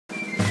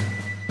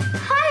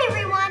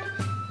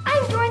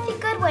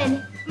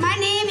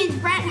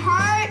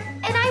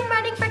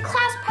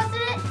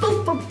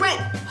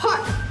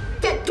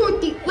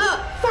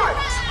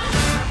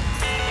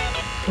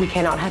We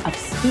cannot have a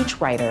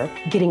speechwriter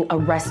getting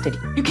arrested.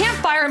 You can't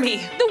fire me.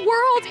 The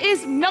world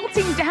is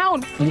melting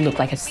down. You look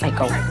like a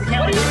psycho. What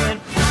are you doing?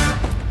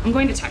 I'm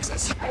going to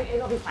Texas.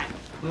 It'll be fine.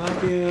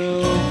 Love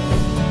you.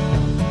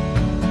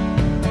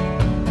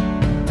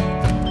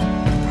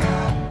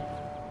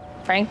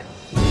 Frank?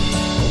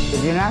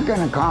 If you're not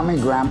gonna call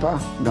me Grandpa,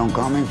 don't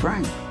call me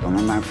Frank. Some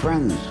of my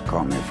friends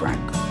call me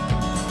Frank.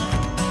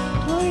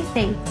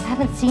 Dorothy, I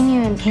haven't seen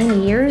you in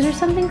 10 years or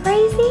something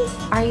crazy.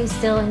 Are you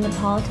still into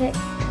politics?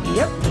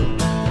 Yep.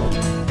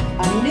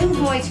 A new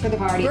voice for the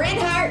party. Bret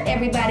Hart,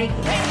 everybody.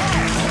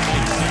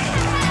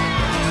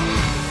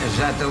 Is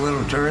that the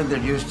little turd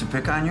that used to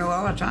pick on you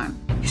all the time?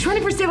 He's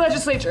running for state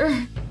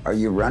legislature. Are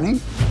you running?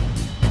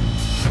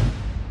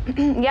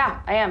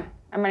 Yeah, I am.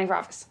 I'm running for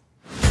office.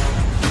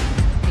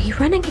 Are you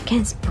running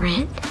against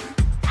Brent?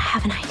 I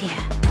have an idea.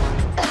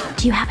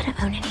 Do you happen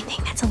to own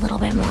anything that's a little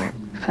bit more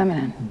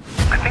feminine?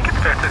 I think it's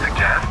fair to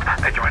suggest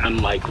that you're an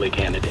unlikely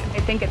candidate. I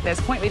think at this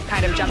point we've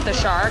kind of jumped the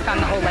shark on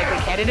the whole likely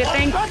candidate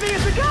thing. Dorothy,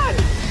 it's a gun!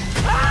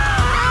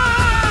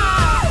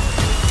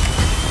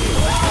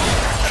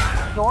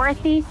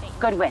 Dorothy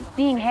Goodwin,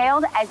 being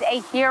hailed as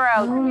a hero.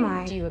 Oh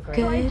my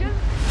good.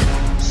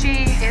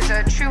 She is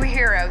a true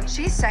hero.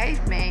 She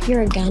saved me.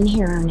 You're a gun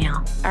hero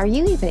now. Are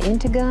you even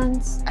into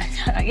guns?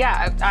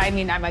 Yeah, I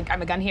mean, I'm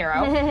a gun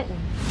hero.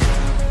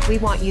 We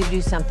want you to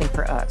do something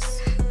for us.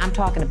 I'm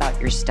talking about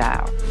your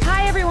style.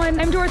 Hi, everyone.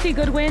 I'm Dorothy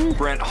Goodwin.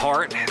 Brent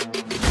Hart.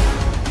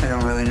 I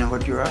don't really know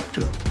what you're up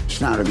to.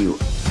 It's not of you.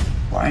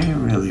 Why are you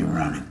really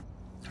running?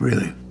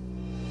 Really?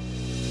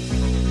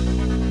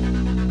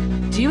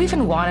 Do you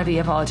even want to be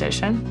a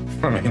politician?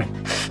 I mean,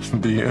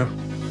 do you?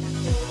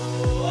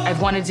 I've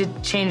wanted to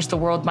change the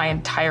world my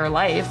entire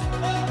life.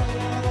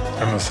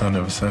 I'm the son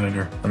of a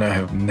senator, and I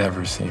have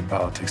never seen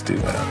politics do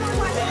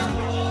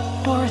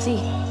that. Dorothy,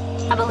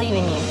 I believe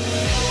in you.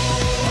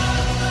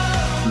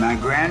 My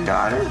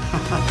granddaughter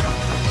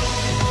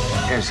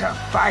is a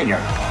fighter.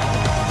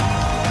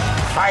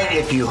 Fight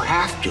if you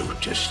have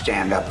to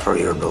stand up for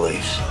your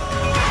beliefs.